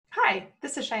Hi,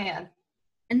 this is Cheyenne.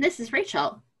 And this is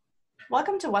Rachel.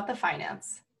 Welcome to What the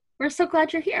Finance. We're so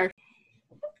glad you're here.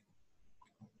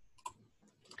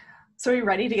 So are you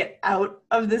ready to get out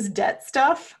of this debt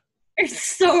stuff? We're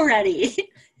so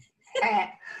ready.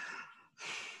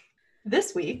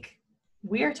 This week,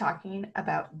 we are talking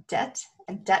about debt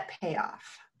and debt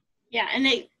payoff. Yeah, and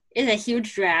it is a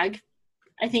huge drag,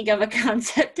 I think, of a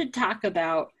concept to talk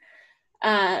about.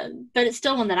 But it's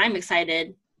still one that I'm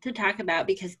excited to talk about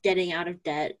because getting out of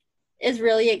debt is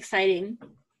really exciting.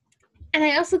 And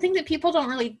I also think that people don't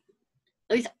really,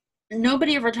 at least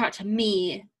nobody ever talked to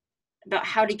me about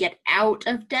how to get out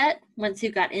of debt once you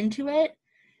got into it.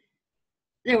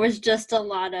 There was just a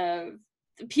lot of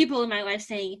people in my life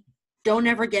saying, don't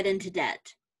ever get into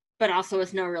debt, but also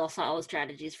with no real solid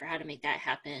strategies for how to make that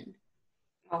happen.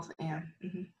 Also, yeah.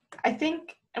 Mm-hmm. I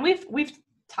think, and we've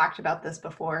talked about this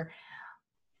before,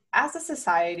 as a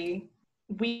society,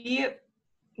 we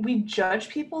judge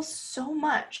people so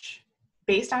much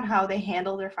based on how they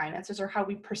handle their finances or how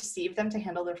we perceive them to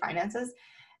handle their finances.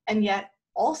 And yet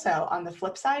also on the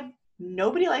flip side,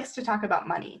 nobody likes to talk about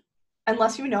money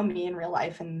unless you know me in real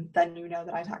life. And then you know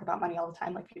that I talk about money all the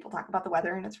time. Like people talk about the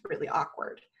weather and it's really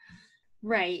awkward.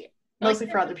 Right. Mostly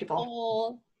for other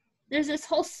people. There's this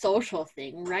whole social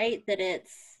thing, right? That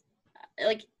it's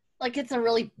like it's a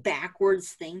really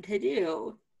backwards thing to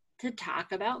do, to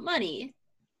talk about money.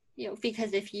 You know,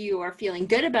 because if you are feeling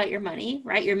good about your money,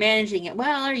 right, you're managing it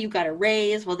well, or you got a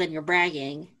raise, well, then you're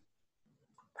bragging.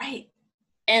 Right.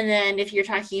 And then if you're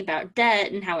talking about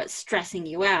debt and how it's stressing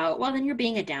you out, well, then you're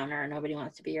being a downer. Nobody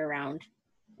wants to be around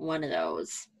one of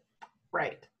those.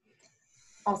 Right.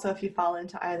 Also, if you fall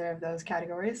into either of those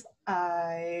categories,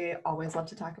 I always love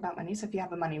to talk about money. So if you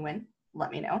have a money win, let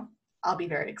me know. I'll be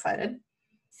very excited.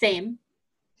 Same.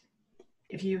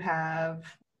 If you have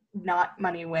not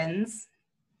money wins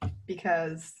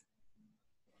because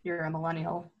you're a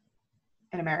millennial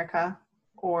in America,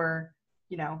 or,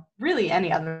 you know, really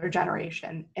any other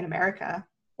generation in America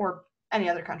or any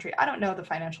other country. I don't know the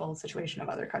financial situation of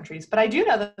other countries, but I do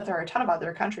know that there are a ton of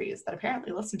other countries that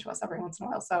apparently listen to us every once in a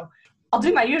while. So I'll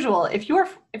do my usual. If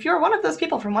you're one of those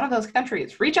people from one of those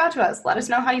countries, reach out to us. Let us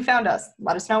know how you found us.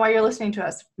 Let us know why you're listening to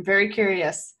us. I'm very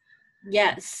curious.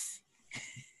 Yes.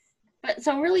 But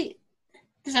so really,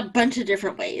 there's a bunch of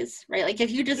different ways, right? Like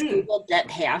if you just Google debt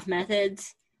payoff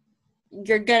methods,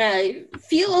 you're gonna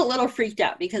feel a little freaked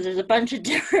out because there's a bunch of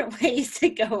different ways to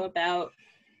go about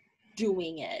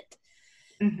doing it.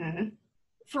 Mm-hmm.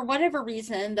 For whatever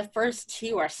reason, the first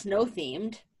two are snow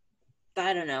themed.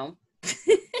 I don't know.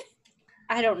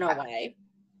 I don't know why,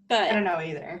 but I don't know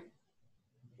either.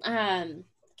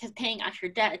 Because paying off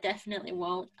your debt definitely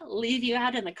won't leave you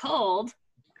out in the cold.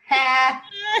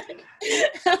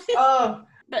 Oh.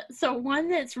 But so one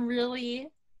that's really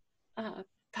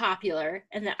popular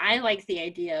and that I like the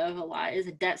idea of a lot is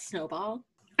a debt snowball.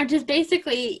 Which is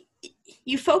basically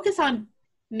you focus on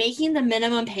making the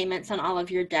minimum payments on all of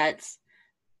your debts,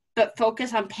 but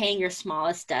focus on paying your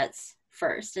smallest debts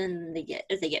first. And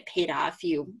as they get paid off,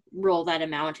 you roll that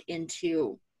amount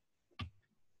into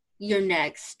your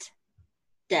next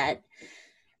debt.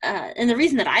 And the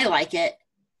reason that I like it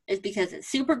is because it's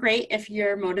super great if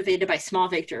you're motivated by small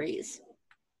victories.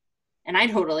 And I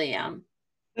totally am.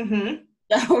 Mm-hmm.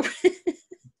 So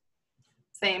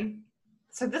Same.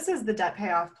 So this is the debt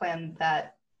payoff plan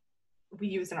that we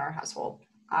use in our household.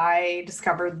 I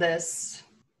discovered this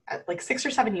like 6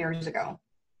 or 7 years ago.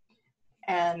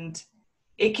 And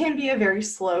it can be a very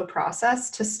slow process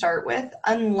to start with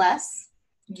unless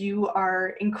you are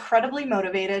incredibly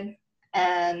motivated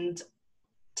and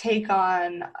take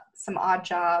on some odd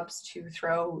jobs to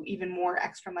throw even more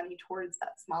extra money towards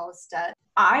that smallest debt.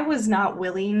 I was not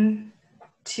willing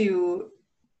to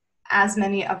as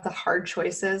many of the hard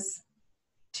choices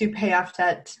to pay off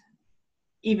debt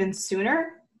even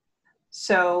sooner.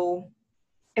 So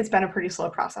it's been a pretty slow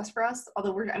process for us,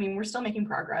 although we're still making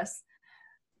progress,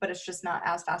 but it's just not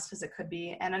as fast as it could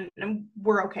be. And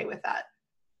we're okay with that.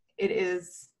 It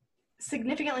is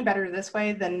significantly better this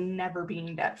way than never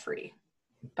being debt free,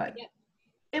 but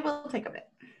It will take a bit.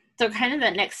 So kind of the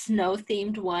next snow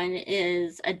themed one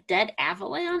is a debt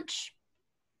avalanche.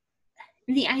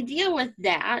 And the idea with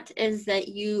that is that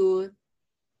you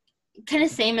kind of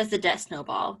same as the debt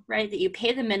snowball, right? That you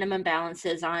pay the minimum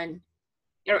balances on,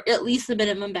 or at least the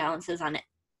minimum balances on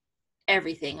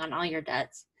everything, on all your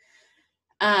debts.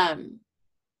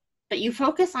 But you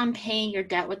focus on paying your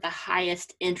debt with the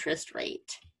highest interest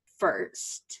rate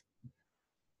first.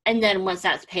 And then once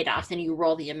that's paid off, then you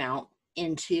roll the amount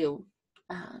into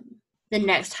the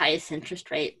next highest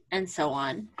interest rate and so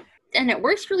on. And it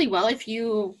works really well if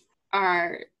you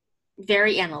are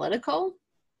very analytical.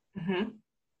 Mm-hmm.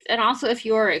 And also if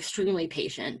you're extremely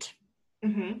patient.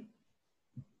 Mm-hmm.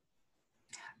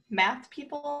 Math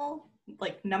people,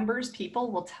 like numbers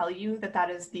people, will tell you that that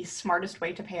is the smartest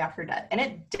way to pay off your debt. And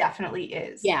it definitely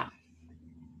is. Yeah.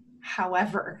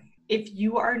 However, if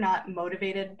you are not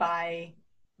motivated by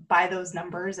those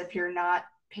numbers, if you're not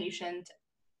patient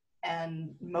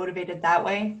and motivated that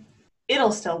way,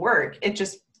 it'll still work.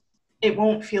 It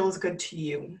won't feel as good to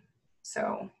you.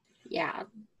 So yeah.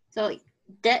 So like,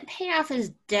 debt payoff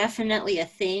is definitely a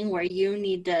thing where you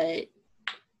need to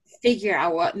figure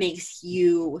out what makes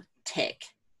you tick.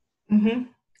 mm-hmm.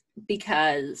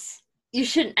 Because you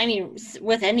shouldn't, I mean,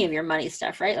 with any of your money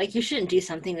stuff, right? Like, you shouldn't do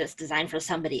something that's designed for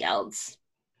somebody else.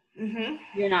 Mm-hmm.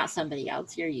 You're not somebody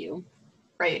else, you're you.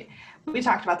 Right. We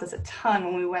talked about this a ton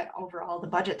when we went over all the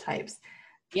budget types.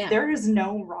 Yeah. There is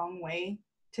no wrong way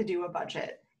to do a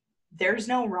budget. There's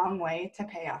no wrong way to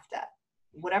pay off debt.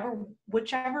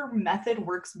 Whichever method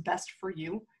works best for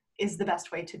you is the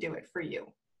best way to do it for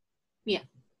you. Yeah.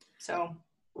 So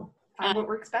find what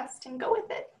works best and go with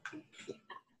it.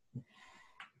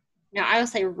 Now, I would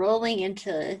say rolling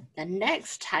into the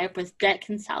next type with debt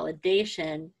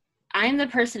consolidation, I'm the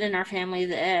person in our family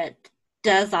that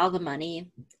does all the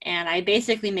money, and I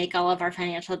basically make all of our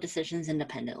financial decisions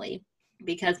independently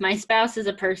because my spouse is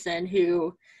a person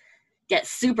who gets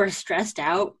super stressed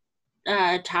out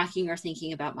talking or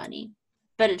thinking about money.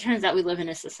 But it turns out we live in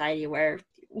a society where,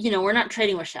 we're not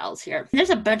trading with shells here. There's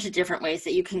a bunch of different ways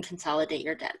that you can consolidate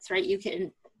your debts, right? You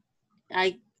can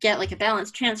get like a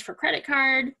balance transfer credit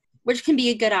card, which can be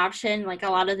a good option. Like, a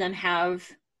lot of them have,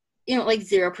 like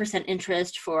 0%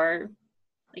 interest for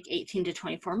like 18 to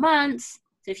 24 months.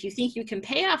 So if you think you can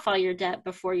pay off all your debt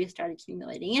before you start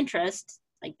accumulating interest,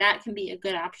 like that can be a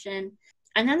good option.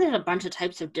 And then there's a bunch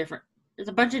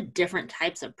of different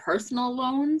types of personal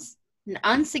loans and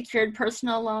unsecured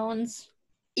personal loans.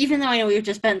 Even though I know we've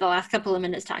just spent the last couple of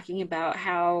minutes talking about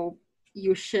how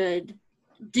you should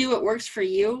do what works for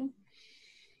you,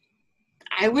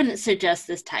 I wouldn't suggest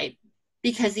this type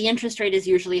because the interest rate is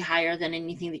usually higher than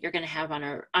anything that you're going to have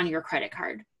on your credit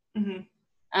card. Mm-hmm.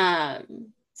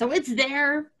 So it's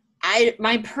there.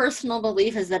 My personal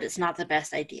belief is that it's not the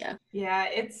best idea. Yeah,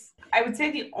 I would say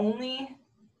the only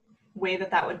way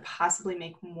that would possibly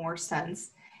make more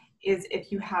sense is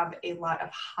if you have a lot of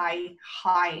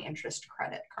high interest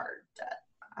credit card debt.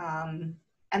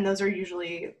 And those are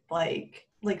usually like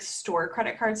store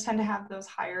credit cards tend to have those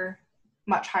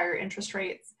much higher interest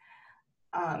rates,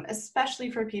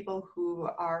 especially for people who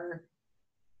are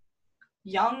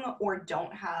young or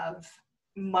don't have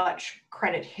much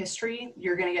credit history.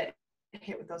 You're going to get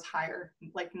hit with those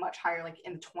much higher, like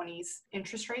in the 20s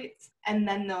interest rates. And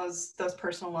then those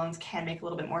personal loans can make a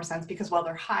little bit more sense because while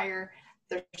they're higher,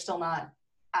 they're still not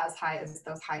as high as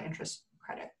those high interest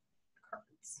credit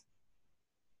cards.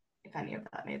 If any of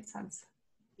that made sense.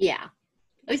 Yeah,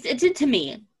 it did to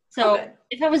me. So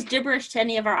if I was gibberish to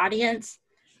any of our audience,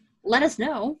 let us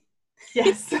know.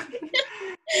 Yes.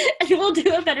 And we'll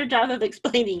do a better job of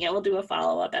explaining it. We'll do a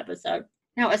follow-up episode.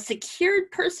 Now, a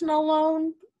secured personal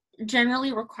loan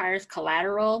generally requires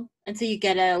collateral, and so you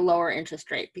get a lower interest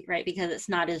rate, right? Because it's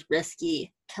not as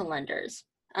risky to lenders.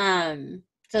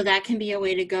 So that can be a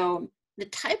way to go. The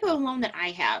type of loan that I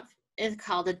have is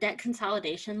called a debt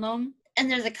consolidation loan. And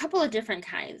there's a couple of different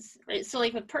kinds, right? So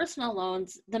like with personal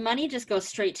loans, the money just goes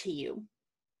straight to you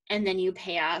and then you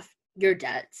pay off your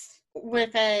debts.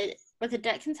 With a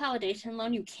debt consolidation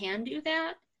loan, you can do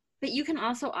that, but you can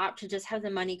also opt to just have the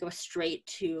money go straight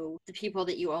to the people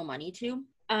that you owe money to.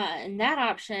 And that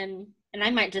option, and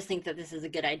I might just think that this is a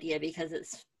good idea because it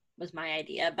was my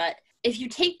idea, but if you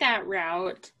take that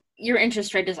route, your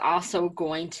interest rate is also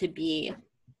going to be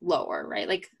lower, right?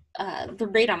 Like the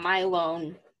rate on my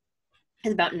loan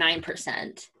is about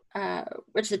 9%,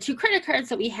 which the two credit cards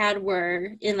that we had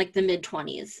were in like the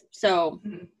mid-20s. So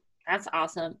that's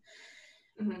awesome.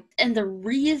 Mm-hmm. And the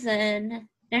reason,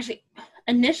 actually,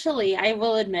 initially, I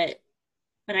will admit,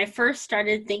 when I first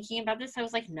started thinking about this, I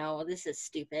was like, no, this is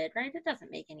stupid, right? It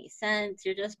doesn't make any sense.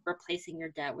 You're just replacing your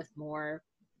debt with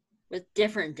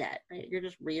different debt, right? You're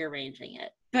just rearranging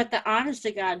it. But the honest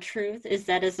to God truth is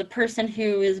that as a person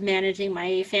who is managing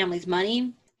my family's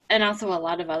money, and also a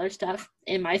lot of other stuff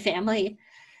in my family,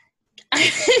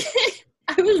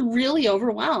 I was really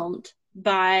overwhelmed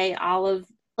by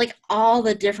all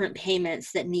the different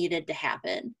payments that needed to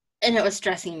happen. And it was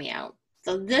stressing me out.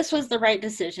 So this was the right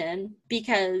decision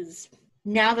because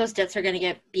now those debts are going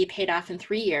to be paid off in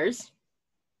 3 years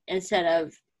instead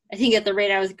of, I think at the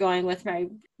rate I was going with my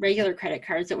regular credit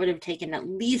cards, it would have taken at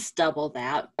least double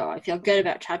that. So I feel good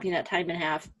about chopping that time in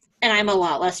half. And I'm a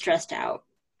lot less stressed out.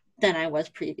 than I was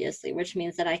previously, which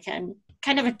means that I can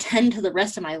kind of attend to the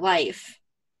rest of my life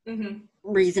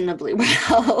reasonably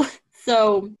well.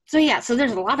 So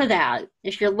there's a lot of that.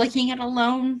 If you're looking at a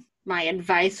loan, my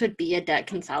advice would be a debt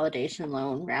consolidation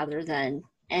loan rather than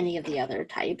any of the other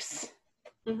types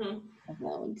of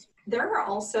loans. There are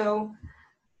also,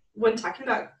 when talking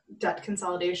about debt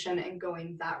consolidation and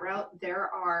going that route, there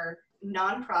are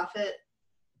nonprofit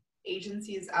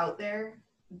agencies out there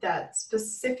that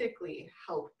specifically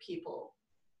help people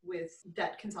with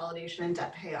debt consolidation and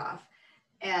debt payoff.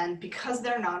 And because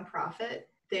they're nonprofit,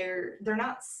 they're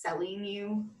not selling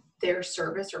you their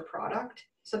service or product.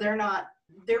 So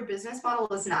their business model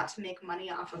is not to make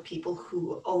money off of people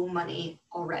who owe money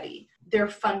already. They're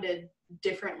funded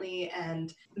differently.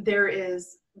 And there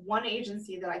is one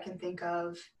agency that I can think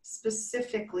of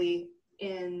specifically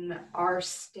in our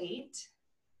state,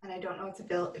 and I don't know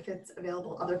if it's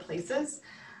available other places,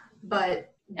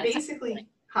 but basically,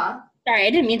 Sorry, I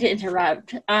didn't mean to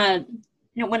interrupt.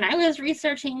 When I was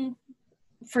researching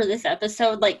for this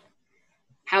episode, like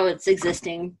how it's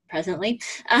existing presently,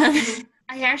 I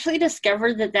actually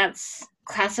discovered that that's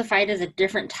classified as a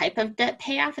different type of debt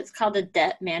payoff. It's called a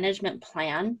debt management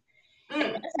plan.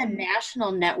 It's a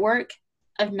national network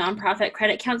of nonprofit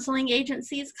credit counseling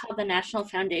agencies called the National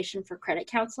Foundation for Credit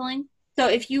Counseling. So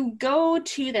if you go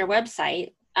to their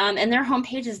website, and their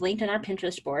homepage is linked in our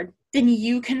Pinterest board, then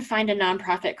you can find a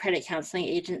nonprofit credit counseling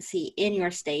agency in your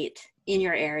state, in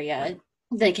your area,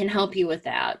 that can help you with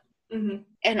that.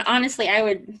 And honestly,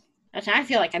 I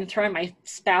feel like I'm throwing my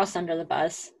spouse under the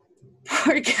bus.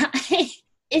 Poor guy.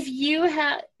 If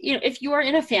you are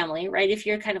in a family, right? If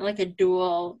you're kind of like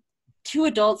two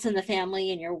adults in the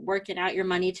family and you're working out your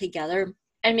money together,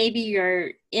 and maybe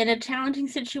you're in a challenging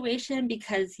situation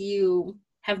because you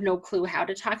have no clue how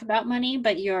to talk about money,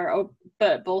 but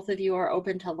both of you are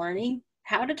open to learning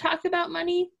how to talk about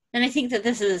money, then I think that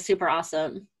this is a super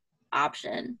awesome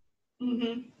option.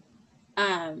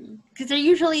 Because there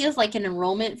usually is like an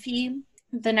enrollment fee.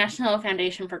 The National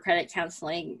Foundation for Credit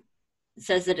Counseling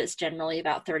says that it's generally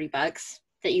about $30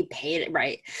 that you paid it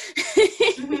right.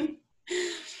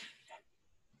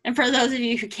 And for those of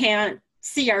you who can't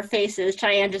see our faces,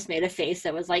 Cheyenne just made a face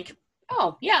that was like,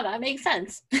 oh yeah, that makes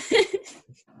sense.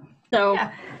 So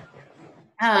yeah.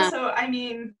 Also, I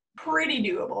mean, pretty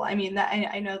doable. I mean, that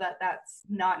I know that that's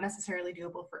not necessarily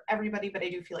doable for everybody, but I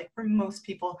do feel like for most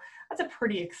people, that's a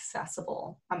pretty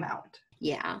accessible amount.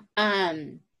 Yeah.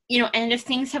 And if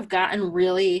things have gotten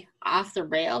really off the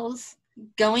rails,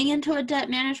 going into a debt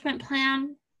management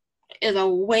plan is a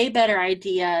way better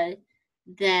idea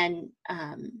than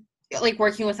like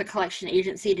working with a collection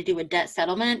agency to do a debt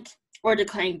settlement or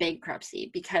declaring bankruptcy,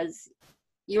 because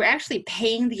you're actually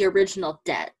paying the original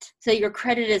debt. So your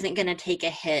credit isn't going to take a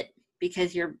hit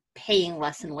because you're paying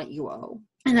less than what you owe.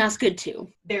 And that's good too.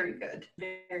 Very good.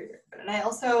 Very, very good. And I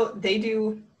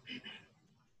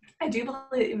do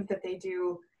believe that they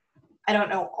do, I don't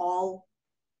know all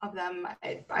of them.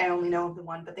 I only know of the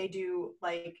one, but they do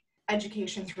like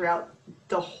education throughout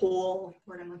the whole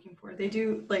word I'm looking for. They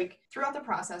do like throughout the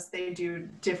process, they do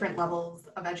different levels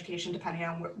of education depending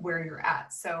on where you're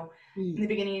at. So in the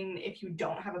beginning, if you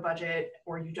don't have a budget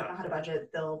or you don't know how to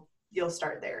budget, you'll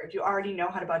start there. If you already know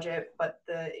how to budget, but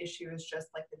the issue is just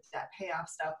like the debt payoff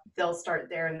stuff, they'll start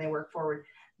there and they work forward.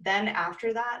 Then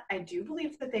after that, I do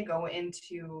believe that they go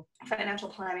into financial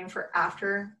planning for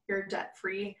after you're debt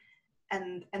free.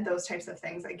 And those types of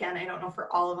things. Again, I don't know for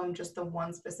all of them, just the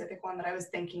one specific one that I was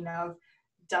thinking of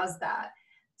does that.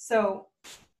 So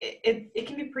it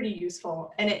can be pretty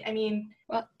useful. And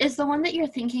well, is the one that you're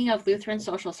thinking of Lutheran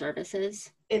Social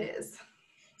Services? It is.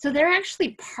 So they're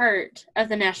actually part of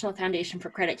the National Foundation for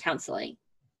Credit Counseling.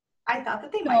 I thought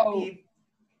that they might be.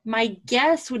 My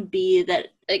guess would be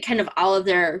that kind of all of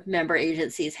their member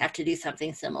agencies have to do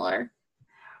something similar.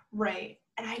 Right.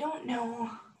 And I don't know.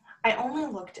 I only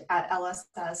looked at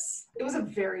LSS. It was a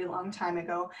very long time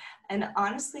ago. And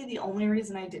honestly, the only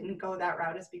reason I didn't go that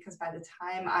route is because by the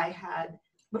time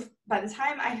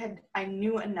I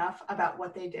knew enough about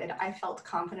what they did, I felt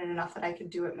confident enough that I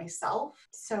could do it myself.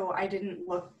 So I didn't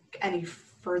look any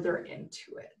further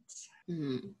into it.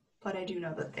 But I do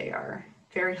know that they are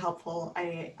very helpful.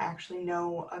 I actually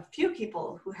know a few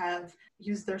people who have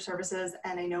used their services,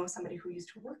 and I know somebody who used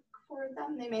to work for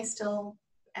them. They may still,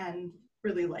 and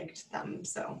really liked them.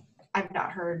 So I've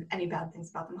not heard any bad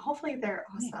things about them. Hopefully they're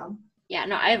awesome. Yeah,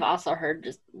 no, I've also heard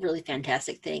just really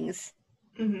fantastic things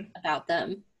about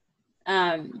them.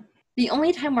 The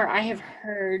only time where I have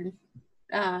heard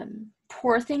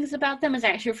poor things about them is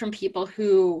actually from people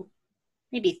who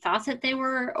maybe thought that they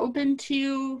were open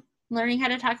to learning how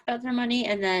to talk about their money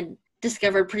and then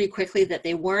discovered pretty quickly that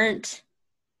they weren't,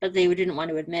 but they didn't want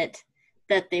to admit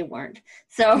that they weren't.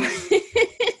 So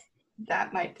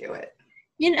that might do it.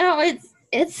 You know,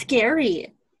 it's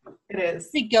scary. It is.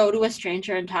 To go to a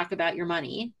stranger and talk about your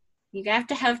money. You have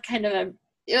to have kind of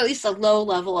at least a low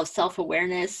level of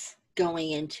self-awareness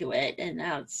going into it, and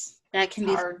that can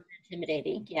be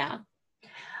intimidating. Yeah.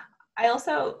 I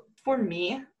also, for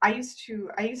me, I used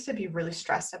to be really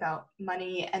stressed about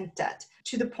money and debt,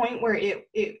 to the point where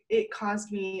it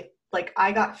caused me, like,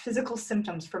 I got physical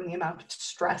symptoms from the amount of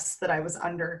stress that I was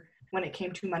under when it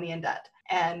came to money and debt.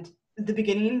 And the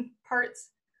beginning parts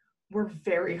were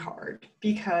very hard,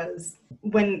 because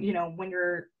when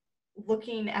you're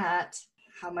looking at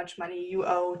how much money you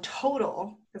owe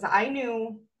total, because I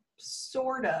knew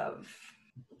sort of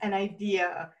an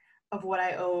idea of what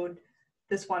I owed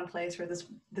this one place or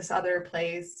this other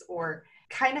place, or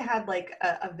kind of had like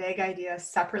a vague idea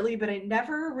separately, but it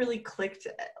never really clicked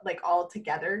like all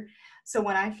together. So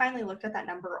when I finally looked at that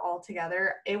number all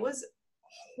together, it was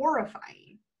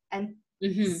horrifying and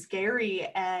scary,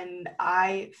 and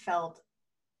I felt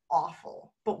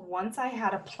awful. But once I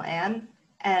had a plan,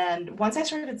 and once I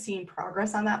started seeing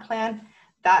progress on that plan,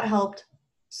 that helped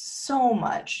so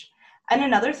much. And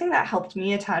another thing that helped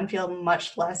me a ton feel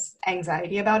much less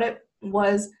anxiety about it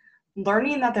was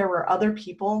learning that there were other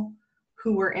people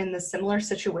who were in the similar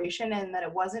situation, and that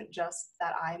it wasn't just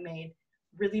that I made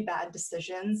really bad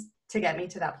decisions to get me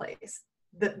to that place.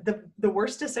 The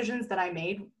worst decisions that I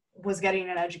made was getting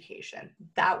an education.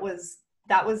 That was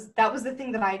the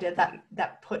thing that I did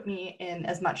that put me in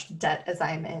as much debt as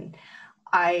I am in.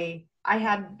 I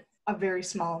had a very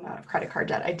small amount of credit card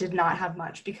debt. I did not have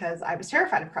much, because I was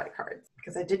terrified of credit cards,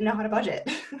 because I didn't know how to budget.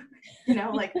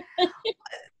 Like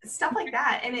stuff like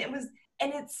that. And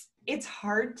it's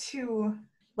hard to,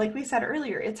 like we said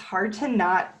earlier, it's hard to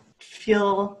not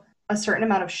feel a certain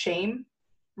amount of shame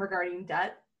regarding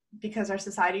debt, because our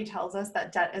society tells us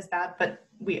that debt is bad, but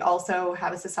we also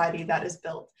have a society that is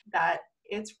built that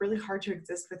it's really hard to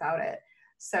exist without it.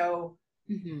 So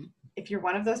if you're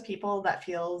one of those people that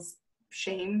feels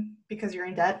shame because you're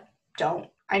in debt, don't.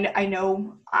 I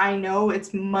know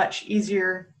it's much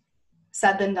easier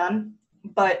said than done,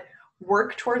 but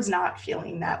work towards not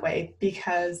feeling that way,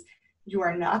 because you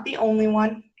are not the only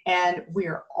one, and we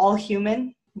are all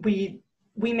human. We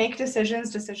make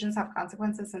decisions have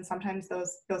consequences, and sometimes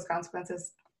those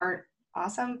consequences aren't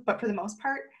awesome, but for the most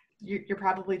part, you're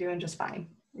probably doing just fine.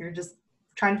 You're just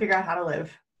trying to figure out how to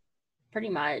live. Pretty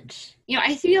much.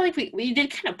 I feel like we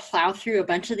did kind of plow through a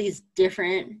bunch of these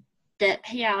different debt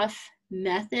payoff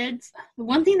methods. The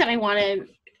one thing that I want to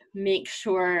make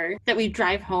sure that we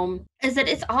drive home is that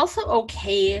it's also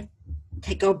okay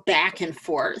to go back and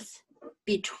forth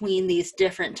between these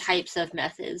different types of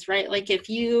methods, right? Like if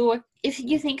you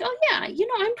think, oh yeah,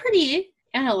 I'm pretty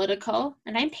analytical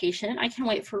and I'm patient, I can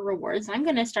wait for rewards, I'm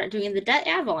going to start doing the debt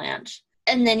avalanche.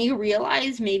 And then you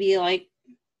realize maybe like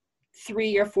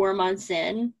 3 or 4 months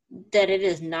in that it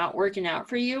is not working out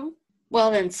for you,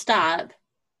 well then stop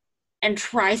and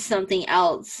try something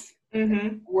else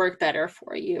work better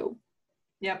for you.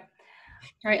 Yep.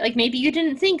 Right? Like maybe you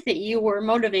didn't think that you were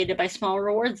motivated by small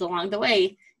rewards along the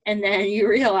way, and then you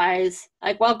realize,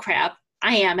 like, well, crap,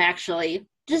 I am actually.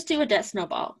 Just do a debt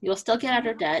snowball. You'll still get out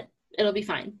of debt. It'll be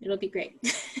fine. It'll be great.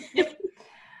 Yep.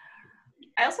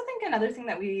 I also think another thing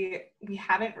that we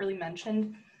haven't really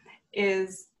mentioned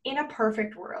is, in a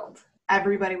perfect world,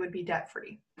 everybody would be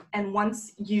debt-free. And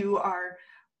once you are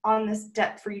on this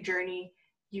debt-free journey,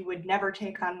 you would never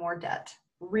take on more debt.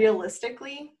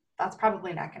 Realistically, that's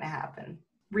probably not going to happen.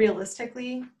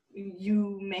 Realistically,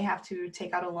 you may have to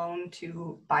take out a loan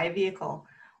to buy a vehicle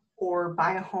or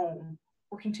buy a home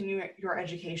or continue your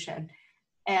education.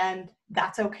 And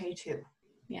that's okay too.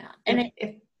 Yeah. And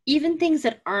even things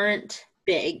that aren't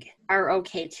big are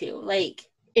okay too. Like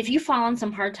if you fall on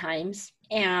some hard times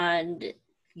and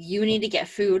you need to get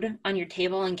food on your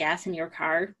table and gas in your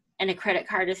car, and a credit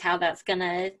card is how that's going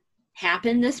to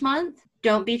happen this month,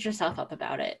 don't beat yourself up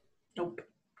about it. Nope.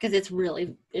 Because it's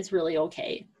really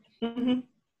okay.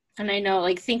 And I know,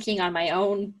 like, thinking on my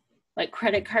own, like,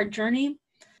 credit card journey,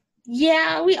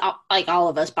 yeah, we all, like, all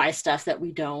of us buy stuff that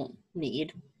we don't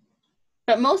need.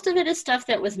 But most of it is stuff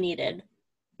that was needed.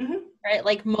 Right?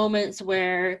 Like moments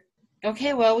where,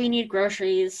 okay, well, we need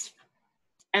groceries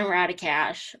and we're out of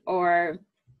cash. Or,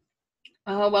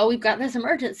 oh, well, we've got this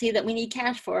emergency that we need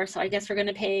cash for, so I guess we're going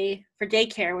to pay for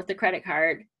daycare with the credit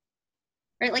card.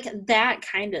 Right? Like that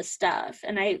kind of stuff.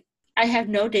 And I have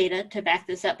no data to back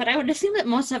this up, but I would assume that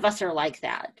most of us are like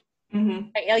that.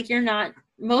 Right? Like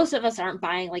most of us aren't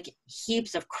buying like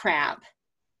heaps of crap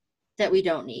that we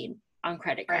don't need on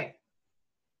credit card. Right.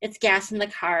 It's gas in the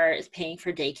car, it's paying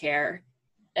for daycare,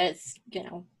 it's,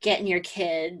 getting your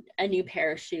kid a new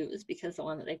pair of shoes because the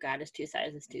one that they've got is 2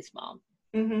 sizes too small.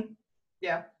 Mm-hmm.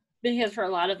 Yeah. Because for a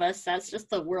lot of us, that's just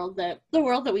the world that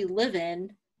we live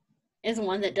in is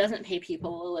one that doesn't pay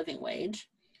people a living wage.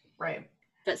 Right.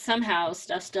 But somehow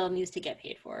stuff still needs to get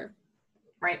paid for.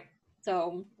 Right.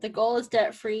 So the goal is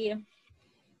debt-free,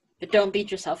 but don't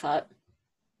beat yourself up.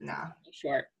 Nah.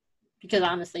 Short. Because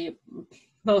honestly,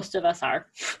 most of us are.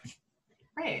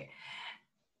 Right.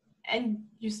 And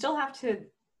you still have to,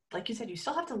 like you said, you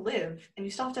still have to live, and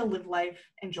you still have to live life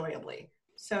enjoyably.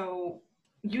 So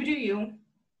you do you,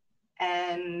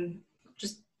 and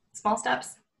just small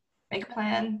steps, make a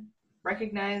plan,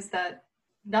 recognize that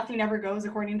nothing ever goes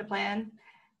according to plan,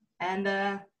 and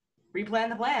replan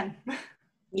the plan.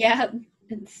 Yeah.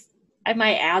 I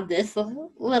might add this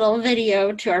little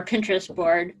video to our Pinterest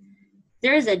board.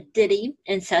 There is a ditty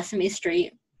in Sesame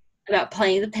Street about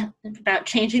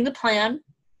changing the plan.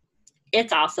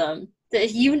 It's awesome.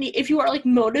 If you are like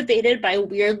motivated by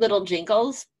weird little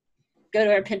jingles, go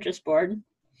to our Pinterest board,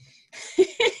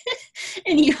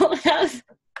 and you'll have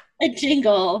a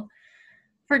jingle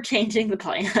for changing the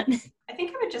plan. I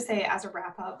think I would just say, as a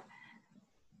wrap up,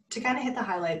 to kind of hit the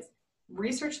highlights,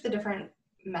 research the different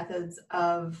methods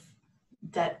of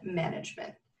debt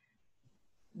management.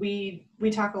 We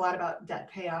talk a lot about debt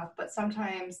payoff, but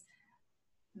sometimes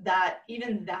that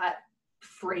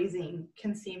phrasing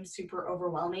can seem super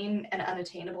overwhelming and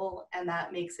unattainable, and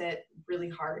that makes it really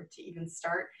hard to even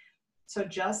start. So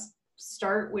just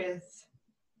start with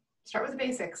the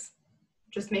basics.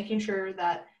 Just making sure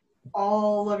that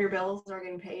all of your bills are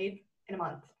getting paid in a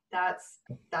month. That's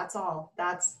all.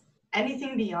 That's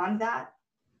anything beyond that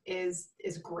is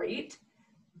great,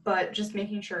 but just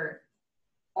making sure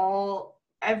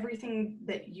everything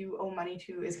that you owe money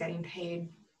to is getting paid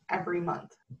every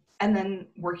month. And then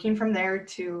working from there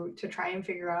to try and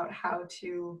figure out how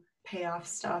to pay off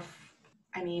stuff.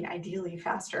 I mean, ideally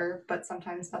faster, but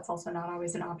sometimes that's also not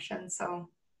always an option. So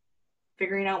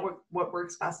figuring out what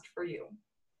works best for you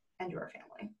and your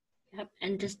family. Yep.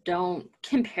 And just don't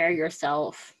compare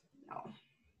yourself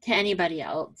to anybody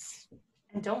else.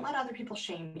 And don't let other people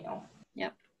shame you.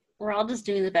 Yep. We're all just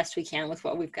doing the best we can with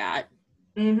what we've got.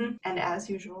 Mm-hmm. And as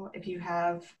usual, if you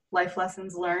have life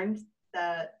lessons learned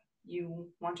that you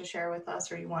want to share with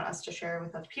us, or you want us to share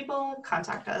with other people,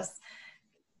 contact us.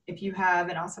 If you have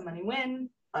an awesome money win,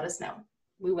 let us know.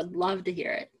 We would love to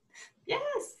hear it.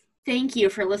 Yes. Thank you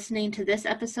for listening to this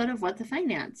episode of What the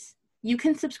Finance. You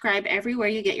can subscribe everywhere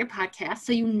you get your podcast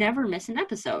so you never miss an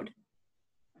episode.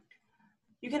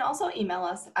 You can also email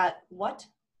us at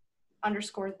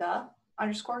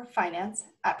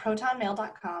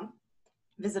what_the_finance@protonmail.com.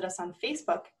 Visit us on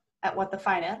Facebook at What the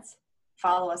Finance.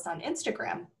 Follow us on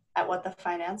Instagram at What the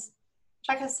Finance.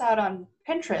 Check us out on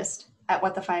Pinterest at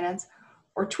What the Finance,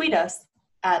 or tweet us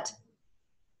at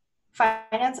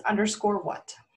finance_what.